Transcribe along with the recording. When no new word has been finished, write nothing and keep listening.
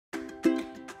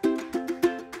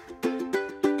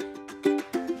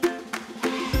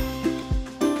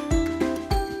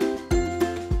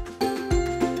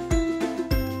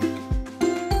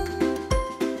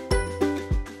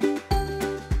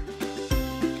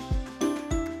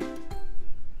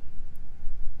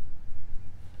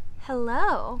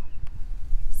Hello.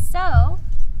 So,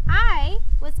 I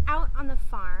was out on the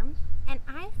farm and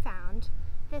I found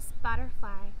this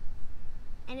butterfly,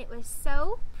 and it was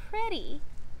so pretty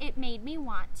it made me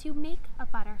want to make a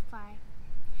butterfly.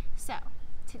 So,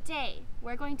 today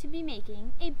we're going to be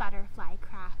making a butterfly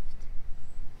craft.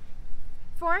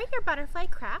 For your butterfly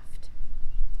craft,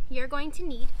 you're going to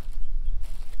need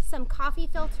some coffee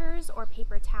filters or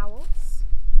paper towels.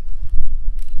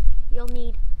 You'll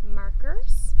need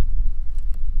markers.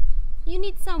 You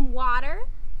need some water.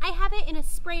 I have it in a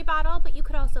spray bottle, but you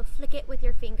could also flick it with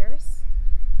your fingers.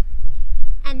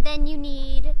 And then you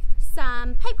need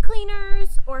some pipe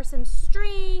cleaners or some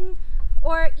string,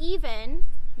 or even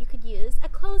you could use a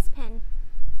clothespin.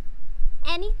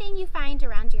 Anything you find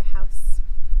around your house.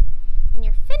 And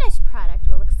your finished product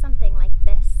will look something like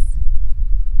this.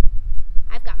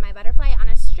 I've got my butterfly on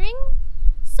a string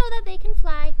so that they can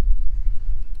fly.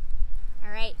 All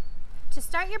right, to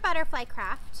start your butterfly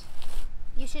craft,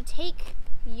 you should take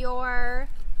your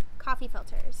coffee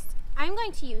filters. I'm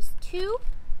going to use 2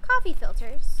 coffee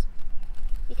filters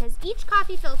because each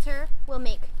coffee filter will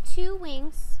make 2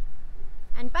 wings,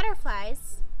 and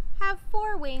butterflies have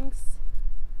 4 wings.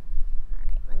 All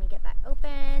right, let me get that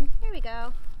open. Here we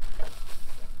go.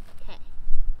 Okay,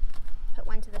 put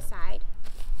one to the side.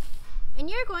 And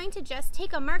you're going to just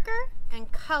take a marker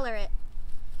and color it.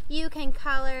 You can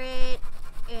color it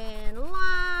in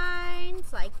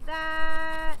lines like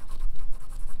that.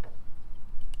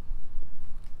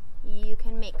 You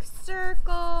can make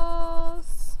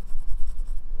circles.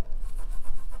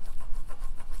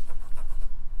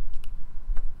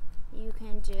 You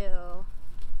can do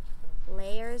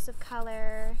layers of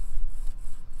color.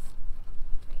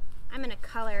 I'm going to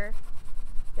color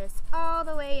this all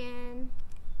the way in.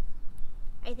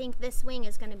 I think this wing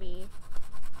is going to be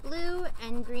blue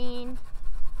and green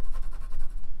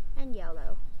and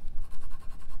yellow.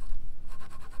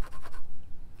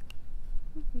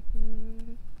 All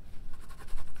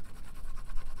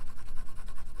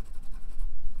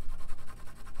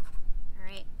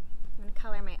right, I'm going to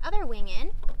color my other wing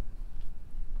in.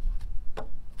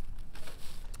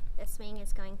 This wing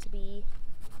is going to be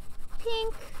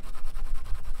pink.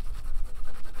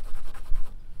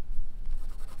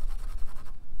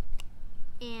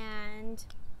 And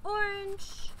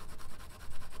orange.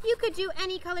 You could do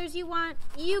any colors you want.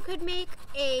 You could make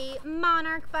a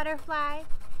monarch butterfly,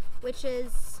 which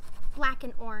is black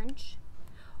and orange.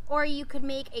 Or you could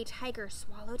make a tiger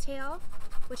swallowtail,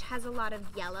 which has a lot of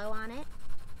yellow on it.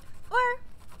 Or,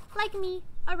 like me,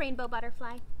 a rainbow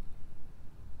butterfly.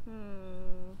 A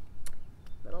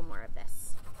little more of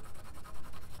this.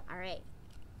 All right,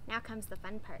 now comes the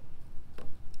fun part.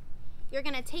 You're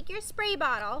gonna take your spray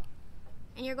bottle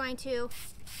and you're going to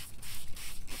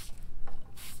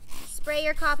spray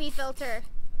your coffee filter.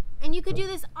 And you could do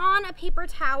this on a paper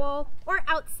towel or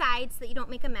outside so that you don't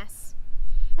make a mess.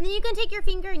 And then you can take your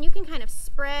finger and you can kind of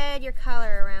spread your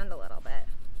color around a little bit.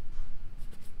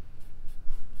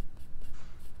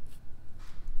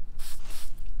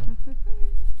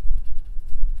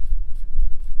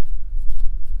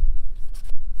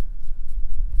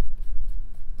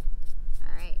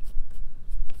 All right.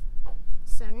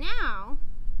 So now,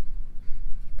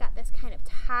 got this kind of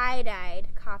tie-dyed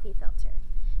coffee filter.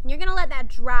 And you're gonna let that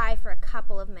dry for a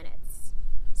couple of minutes.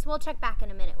 So we'll check back in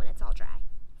a minute when it's all dry.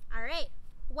 All right,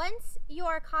 once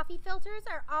your coffee filters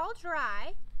are all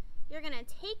dry, you're gonna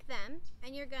take them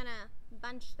and you're gonna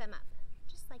bunch them up,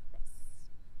 just like this.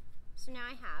 So now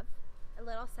I have a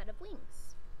little set of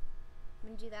wings. I'm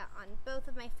gonna do that on both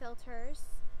of my filters.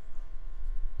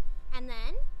 And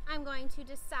then I'm going to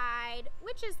decide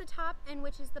which is the top and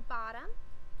which is the bottom.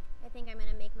 I think I'm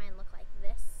gonna make mine look like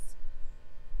this.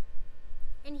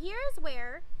 And here's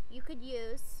where you could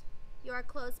use your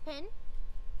clothespin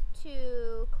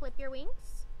to clip your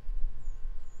wings.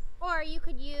 Or you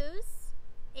could use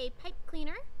a pipe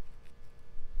cleaner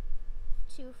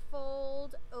to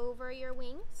fold over your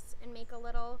wings and make a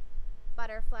little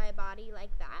butterfly body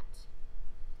like that.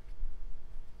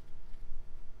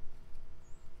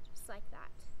 Just like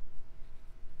that.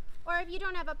 Or if you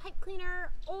don't have a pipe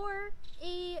cleaner or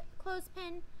a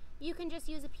clothespin, you can just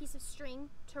use a piece of string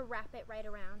to wrap it right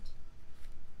around.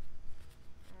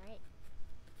 All right.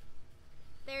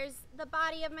 There's the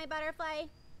body of my butterfly,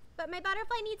 but my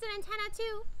butterfly needs an antenna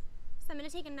too. So I'm going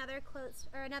to take another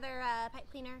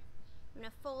pipe cleaner. I'm going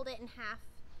to fold it in half,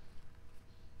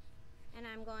 and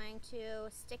I'm going to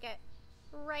stick it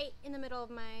right in the middle of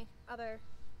my other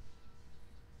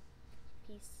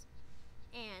piece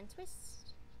and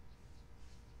twist.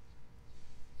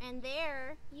 And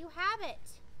there you have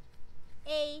it.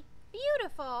 A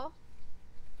beautiful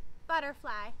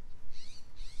butterfly.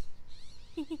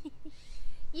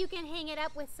 You can hang it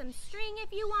up with some string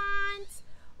if you want,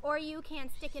 or you can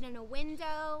stick it in a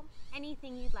window,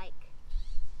 anything you'd like.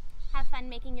 Have fun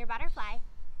making your butterfly.